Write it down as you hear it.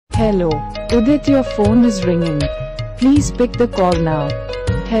Hello, UDIT your phone is ringing. Please pick the call now.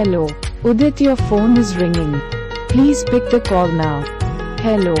 Hello, UDIT your phone is ringing. Please pick the call now.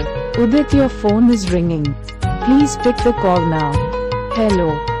 Hello, UDIT your phone is ringing. Please pick the call now. Hello,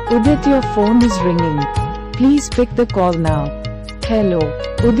 UDIT your phone is ringing. Please pick the call now. Hello,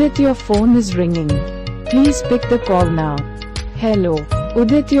 UDIT your phone is ringing. Please pick the call now. Hello,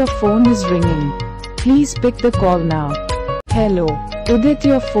 UDIT your phone is ringing. Please pick the call now. Hello, UDIT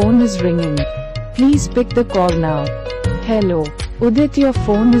your phone is ringing. Please pick the call now. Hello, UDIT your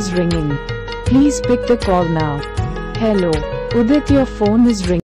phone is ringing. Please pick the call now. Hello, UDIT your phone is ringing.